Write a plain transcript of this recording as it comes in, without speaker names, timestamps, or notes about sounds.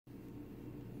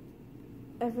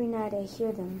Every night I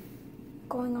hear them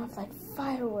going off like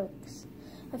fireworks.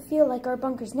 I feel like our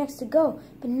bunker's next to go,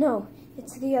 but no,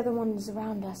 it's the other ones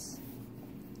around us.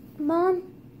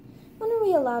 Mom, when are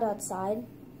we allowed outside?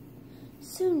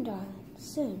 Soon, darling,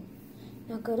 soon.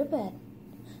 Now go to bed.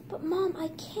 But Mom, I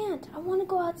can't. I want to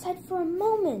go outside for a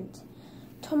moment.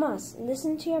 Tomas,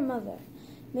 listen to your mother.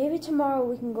 Maybe tomorrow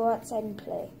we can go outside and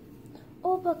play.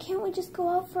 Oh, but can't we just go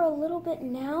out for a little bit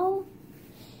now?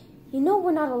 You know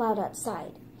we're not allowed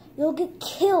outside. You'll get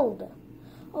killed.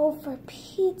 Oh, for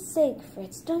Pete's sake,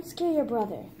 Fritz, don't scare your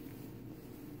brother.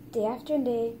 Day after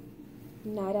day,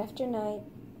 night after night,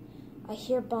 I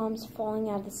hear bombs falling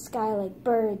out of the sky like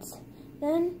birds.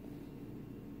 Then,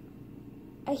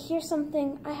 I hear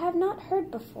something I have not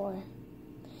heard before.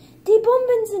 Die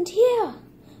Bomben sind hier!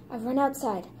 I run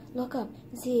outside, look up,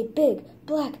 and see a big,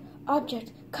 black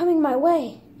object coming my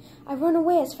way. I run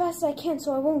away as fast as I can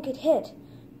so I won't get hit.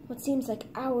 What seems like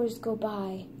hours go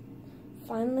by.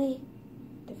 Finally,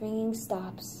 the ringing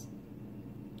stops.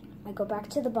 I go back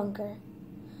to the bunker,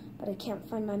 but I can't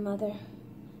find my mother,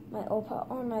 my opa,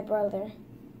 or my brother.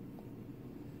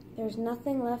 There's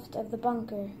nothing left of the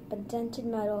bunker but dented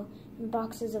metal and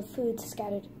boxes of food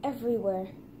scattered everywhere.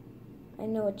 I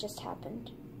know it just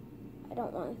happened. I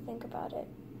don't want to think about it.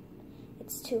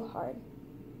 It's too hard.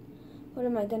 What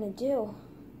am I gonna do?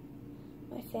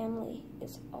 My family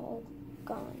is all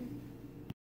gone.